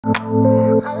Hey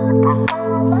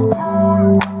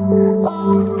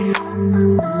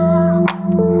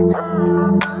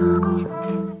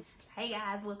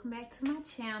guys, welcome back to my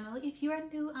channel. If you are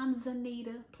new, I'm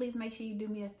Zanita. Please make sure you do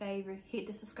me a favor, hit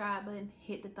the subscribe button,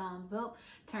 hit the thumbs up,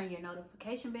 turn your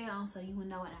notification bell on so you will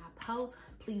know when I post.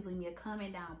 Please leave me a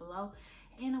comment down below,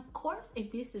 and of course,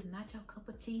 if this is not your cup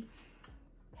of tea,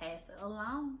 pass it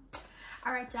along.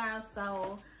 All right, y'all,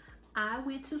 so I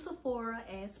went to Sephora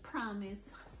as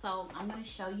promised, so I'm gonna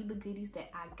show you the goodies that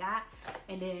I got,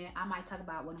 and then I might talk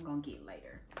about what I'm gonna get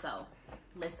later. So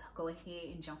let's go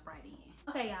ahead and jump right in.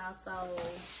 Okay, y'all, so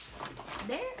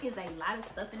there is a lot of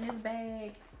stuff in this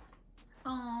bag,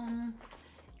 and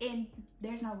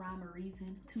there's no rhyme or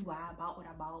reason to why I bought what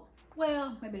I bought.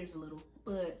 Well, maybe there's a little,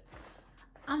 but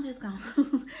I'm just gonna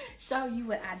show you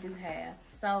what I do have.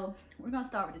 So we're gonna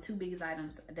start with the two biggest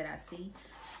items that I see.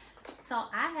 So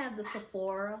I have the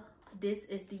Sephora. This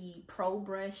is the Pro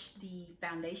Brush, the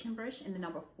foundation brush in the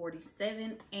number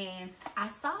 47. And I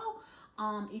saw,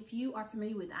 if you are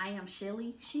familiar with I Am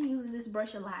Shelly, she uses this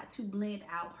brush a lot to blend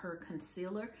out her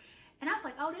concealer. And I was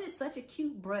like, oh, that is such a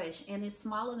cute brush. And it's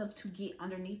small enough to get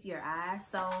underneath your eyes.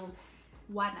 So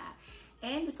why not?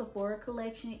 And the Sephora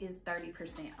collection is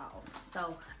 30% off.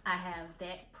 So I have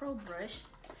that Pro Brush.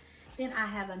 Then I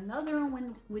have another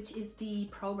one, which is the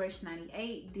Pro Brush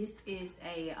 98. This is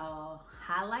a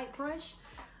highlight brush.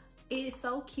 It is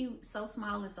so cute, so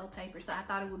small, and so tapered. So I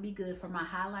thought it would be good for my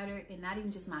highlighter, and not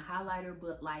even just my highlighter,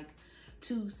 but like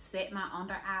to set my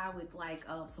under eye with like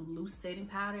some loose setting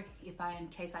powder. In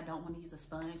case I don't want to use a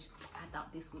sponge, I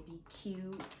thought this would be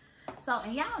cute. So,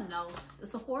 and y'all know the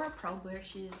Sephora Pro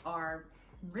brushes are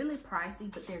really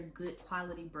pricey, but they're good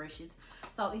quality brushes.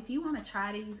 So if you want to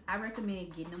try these, I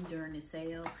recommend getting them during the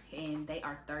sale, and they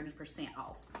are 30%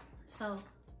 off. So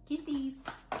get these.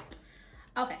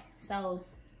 Okay, so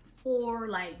for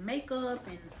like makeup,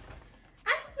 and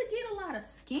I didn't really get a lot of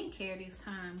skincare this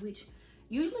time, which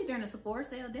usually during the Sephora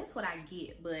sale, that's what I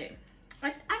get, but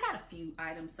I got a few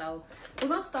items. So we're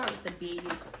gonna start with the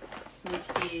biggest, which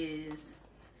is,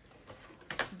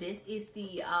 this is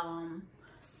the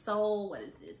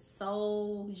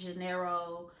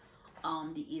Janeiro,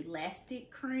 the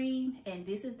Elasti-cream, and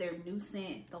this is their new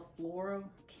scent, the Flor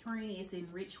cream. It's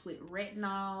enriched with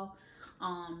retinol,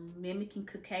 mimicking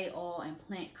cacao oil and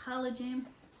plant collagen.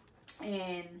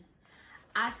 And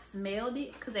I smelled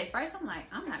it, because at first I'm like,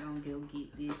 I'm not gonna go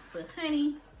get this, but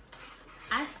honey,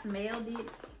 I smelled it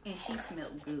and she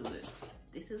smelled good.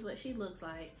 This is what she looks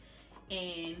like.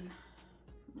 And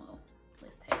well,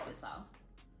 let's take this off.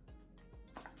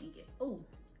 And get, oh,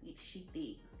 she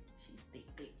thick. She's thick.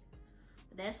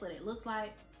 But that's what it looks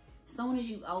like. As soon as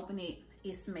you open it,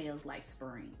 it smells like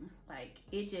spring. Like,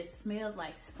 it just smells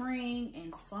like spring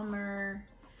and summer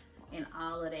and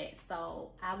all of that.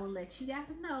 So I will let you guys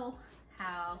know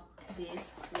how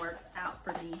this works out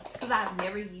for me, because I've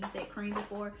never used that cream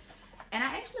before, and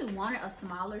I actually wanted a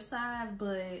smaller size,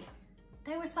 but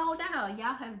they were sold out.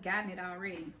 Y'all have gotten it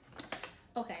already.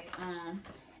 Okay,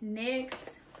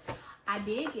 next I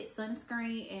did get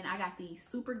sunscreen, and I got the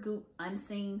Supergoop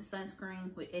Unseen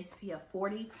sunscreen with SPF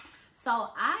 40.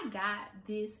 So I got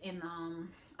this in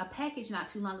a package not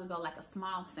too long ago, like a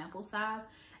small sample size,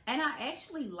 and I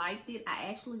actually liked it.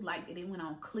 It went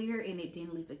on clear, and it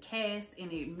didn't leave a cast,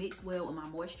 and it mixed well with my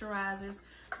moisturizers.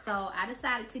 So I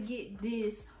decided to get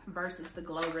this versus the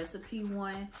Glow Recipe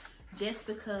one, just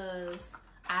because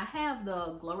I have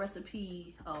the Glow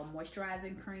Recipe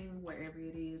moisturizing cream, wherever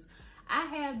it is. I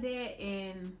have that,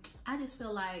 and I just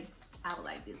feel like I would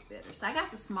like this better. So I got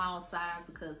the small size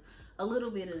because a little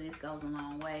bit of this goes a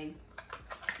long way,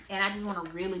 and I just want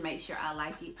to really make sure I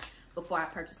like it before I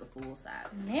purchase a full size.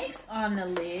 Next on the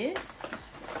list,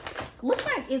 looks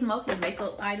like it's mostly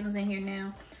makeup items in here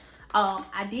now.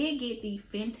 I did get the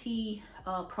Fenty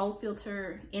Pro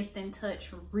Filter Instant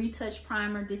Touch Retouch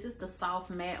Primer. This is the soft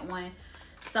matte one.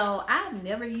 So I've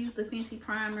never used the Fenty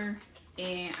primer,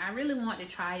 and I really want to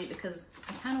try it because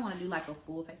I kind of want to do like a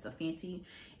full face of Fenty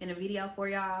in a video for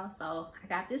y'all. So I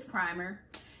got this primer.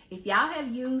 If y'all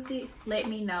have used it, let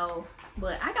me know.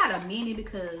 But I got a mini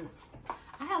because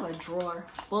I have a drawer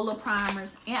full of primers,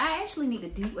 and I actually need to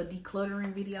do a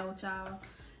decluttering video with y'all.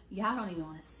 Y'all don't even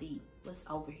want to see what's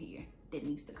over here that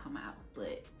needs to come out,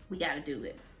 but we got to do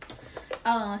it.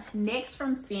 Next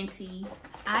from Fenty,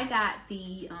 I got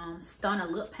the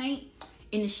Stunna lip paint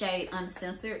in the shade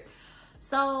Uncensored.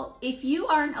 So if you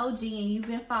are an OG and you've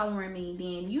been following me,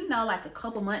 then you know, like a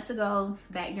couple months ago,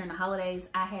 back during the holidays,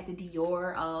 I had the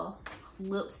Dior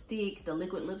lipstick, the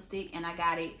liquid lipstick, and I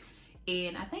got it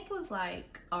and I think it was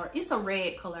like, or it's a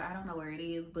red color. I don't know where it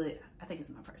is, but I think it's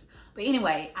in my purse. But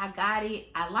anyway, I got it.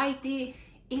 I liked it.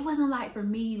 It wasn't like for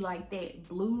me like that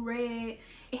blue red.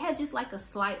 It had just like a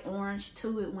slight orange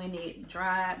to it when it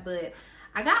dried, but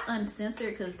I got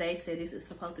uncensored because they said this is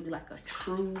supposed to be like a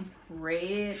true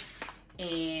red,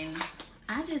 and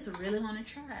I just really want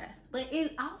to try it. But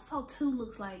it also too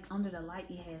looks like under the light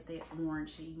it has that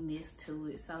oranginess to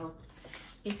it. So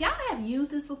if y'all have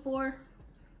used this before,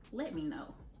 let me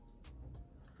know.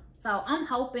 So I'm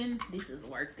hoping this is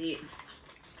worth it.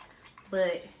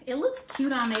 But it looks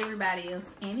cute on everybody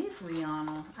else, and it's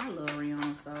Rihanna. I love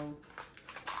Rihanna, so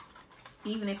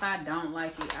even if I don't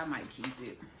like it, I might keep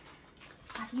it.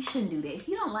 You shouldn't do that. If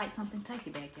you don't like something, take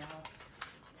it back, y'all.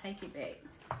 Take it back.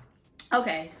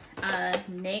 Okay,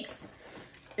 next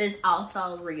is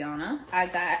also Rihanna. I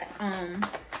got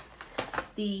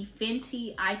the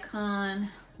Fenty Icon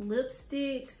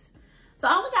lipsticks. So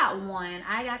I only got one.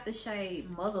 I got the shade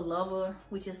Mother Lover,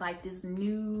 which is like this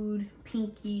nude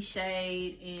pinky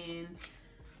shade, and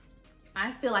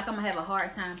I feel like I'm gonna have a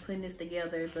hard time putting this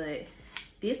together, but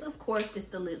this of course is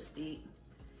the lipstick.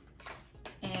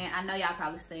 And I know y'all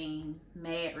probably seen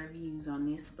mad reviews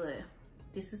on this, but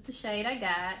this is the shade I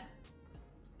got.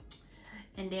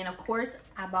 And then of course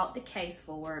I bought the case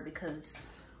for it because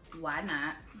why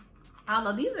not?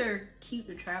 Although these are cute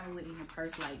to travel with in a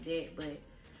purse like that, but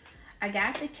I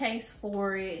got the case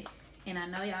for it, and I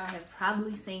know y'all have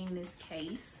probably seen this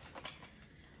case.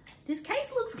 This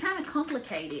case looks kind of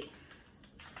complicated.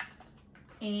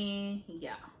 And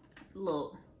yeah,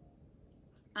 look.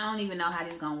 I don't even know how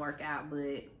this is gonna work out,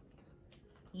 but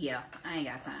yeah, I ain't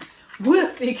got time. We'll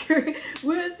figure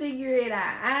it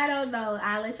out. I don't know.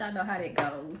 I'll let y'all know how that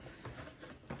goes.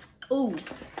 Ooh,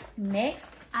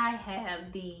 next I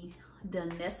have the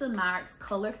Danessa Myricks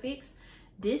colorfix.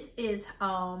 This is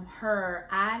her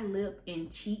eye, lip,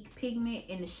 and cheek pigment,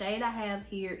 and the shade I have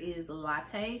here is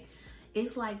Latte.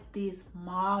 It's like this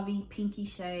mauve pinky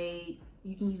shade.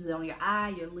 You can use it on your eye,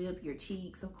 your lip, your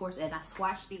cheeks, of course, and I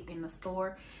swatched it in the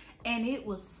store, and it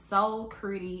was so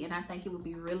pretty, and I think it would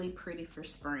be really pretty for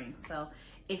spring. So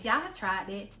if y'all have tried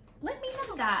it, let me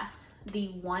know. Got the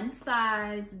one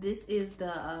size. This is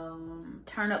the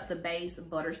Turn Up the Base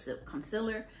Butter Sip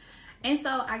Concealer. And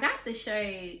so I got the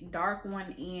shade Dark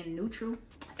One in Neutral.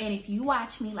 And if you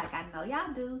watch me like I know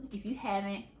y'all do, if you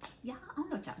haven't, y'all, I don't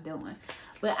know what y'all doing.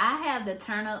 But I have the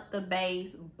Turn Up the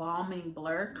Base Balming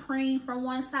Blur Cream from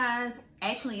one size,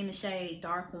 actually in the shade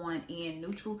Dark One in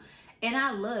Neutral. And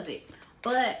I love it.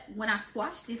 But when I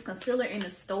swatched this concealer in the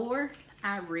store,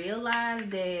 I realized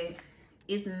that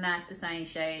it's not the same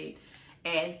shade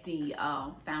as the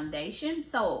foundation.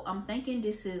 So I'm thinking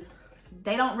this is,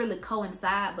 they don't really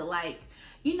coincide, but like,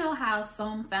 you know how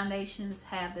some foundations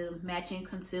have the matching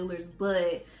concealers,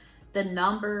 but the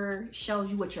number shows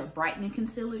you what your brightening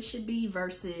concealer should be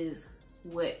versus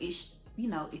what it, you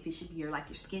know, if it should be your like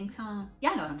your skin tone.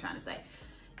 Y'all know what I'm trying to say.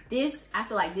 This, I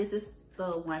feel like this is the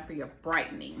one for your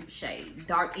brightening shade.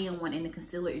 Dark M1 in the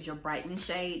concealer is your brightening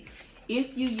shade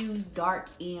if you use dark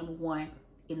M1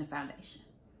 in the foundation,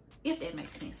 if that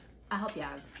makes sense. I hope y'all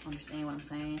understand what I'm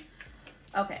saying.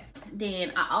 Okay,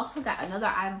 then I also got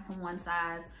another item from one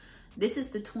size. This is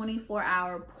the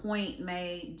 24-hour Point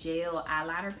Made Gel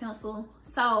Eyeliner Pencil.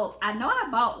 So I know I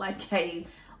bought like a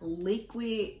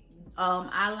liquid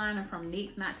eyeliner from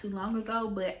NYX not too long ago,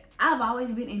 but I've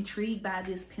always been intrigued by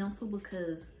this pencil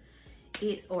because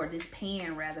it's, or this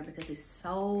pen rather, because it's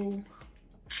so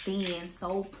thin,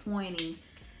 so pointy.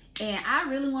 And I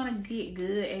really want to get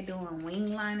good at doing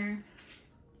wing liner.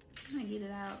 Can I get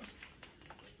it out?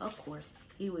 Of course,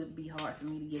 it would be hard for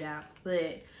me to get out,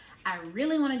 but I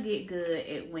really want to get good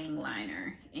at wing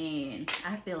liner, and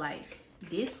I feel like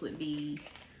this would be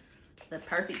the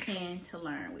perfect pen to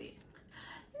learn with.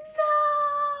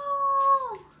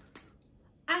 No!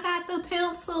 I got the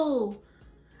pencil.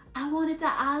 I wanted the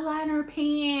eyeliner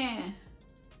pen.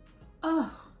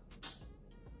 Oh.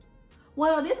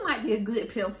 Well, this might be a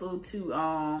good pencil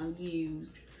to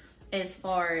use as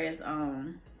far as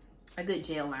a good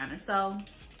gel liner. So,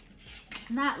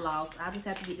 not lost. I just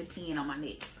have to get the pen on my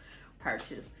next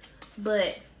purchase.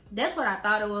 But that's what I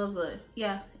thought it was. But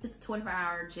yeah, it's a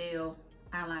 24-hour gel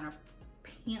eyeliner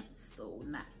pencil,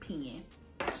 not pen.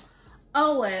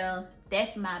 Oh well,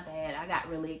 that's my bad. I got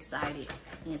really excited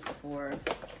in Sephora.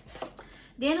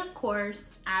 Then of course,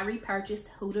 I repurchased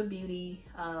Huda Beauty.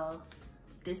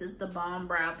 This is the Bomb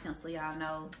Brow Pencil. Y'all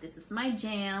know this is my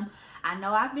jam. I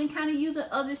know I've been kind of using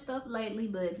other stuff lately,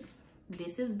 but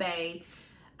this is bae.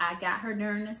 I got her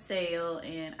during the sale,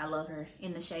 and I love her.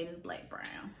 In the shade is Black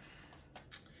Brown.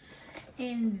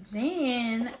 And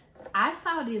then I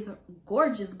saw this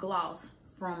gorgeous gloss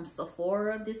from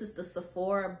Sephora. This is the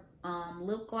Sephora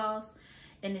lip gloss,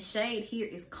 and the shade here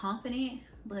is Confident.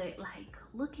 But like,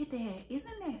 look at that,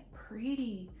 isn't that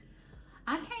pretty?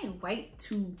 I can't wait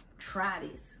to try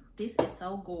this. This is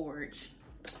so gorgeous.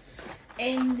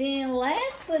 And then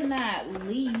last but not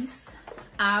least,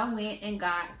 I went and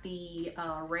got the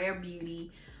Rare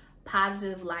Beauty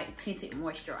Positive Light Tinted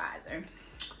Moisturizer.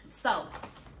 So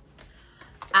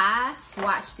I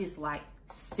swatched this like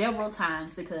several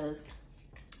times, because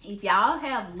if y'all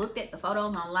have looked at the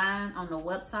photos online on the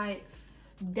website,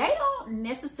 they don't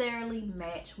necessarily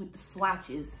match with the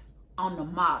swatches on the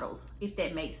models, if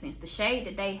that makes sense. The shade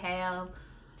that they have,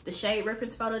 the shade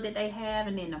reference photo that they have,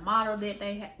 and then the model that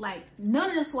they have, like none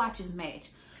of the swatches match.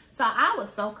 So I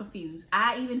was so confused.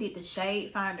 I even did the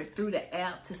shade finder through the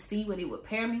app to see what it would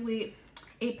pair me with.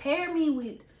 It paired me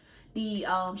with the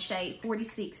shade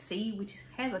 46C, which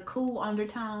has a cool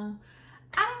undertone.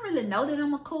 I don't really know that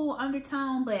I'm a cool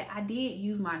undertone, but I did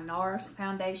use my NARS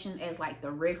foundation as like the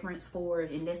reference for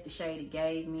it, and that's the shade it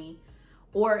gave me.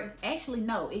 Or actually,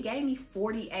 no, it gave me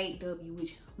 48W,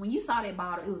 which when you saw that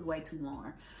bottle, it was way too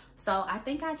warm. So I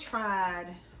think I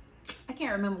tried, I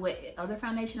can't remember what other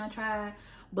foundation I tried,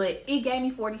 but it gave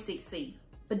me 46C.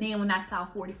 But then when I saw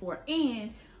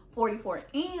 44N,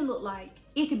 44N looked like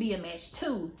it could be a match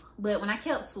too. But when I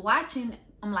kept swatching,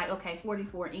 I'm like, okay,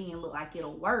 44N looked like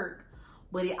it'll work.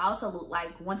 But it also looked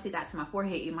like once it got to my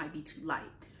forehead, it might be too light.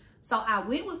 So I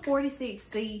went with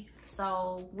 46C.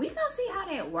 So we gonna see how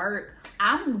that works.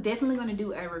 I'm definitely gonna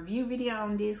do a review video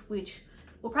on this, which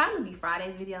will probably be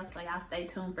Friday's video. So y'all stay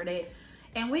tuned for that.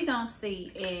 And we gonna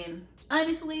see. And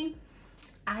honestly,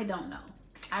 I don't know.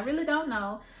 I really don't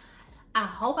know. I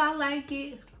hope I like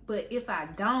it. But if I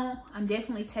don't, I'm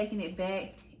definitely taking it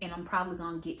back. And I'm probably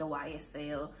gonna get the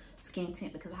YSL skin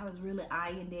tint, because I was really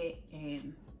eyeing it,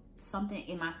 and something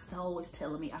in my soul is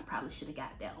telling me I probably should have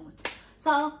got that one.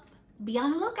 So be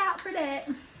on the lookout for that.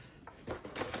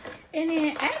 And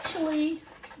then actually,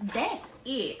 that's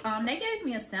it. They gave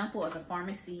me a sample of the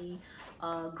Pharmacy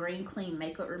Green Clean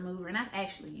Makeup Remover, and I've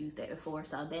actually used that before,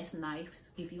 so that's nice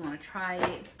if you want to try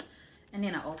it. And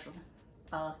then an Ultra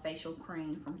facial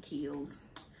cream from Kiehl's.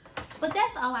 But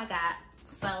that's all I got.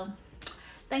 So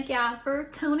thank y'all for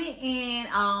tuning in.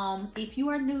 If you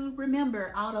are new,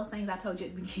 remember all those things I told you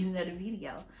at the beginning of the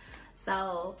video.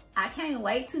 So I can't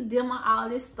wait to demo all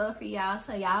this stuff for y'all.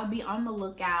 So y'all be on the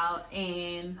lookout.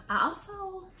 And I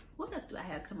also, what else do I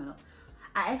have coming up?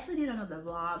 I actually did another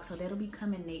vlog, so that'll be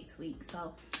coming next week.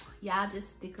 So y'all just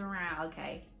stick around,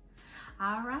 okay?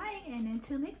 All right, and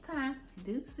until next time,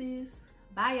 deuces.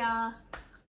 Bye, y'all.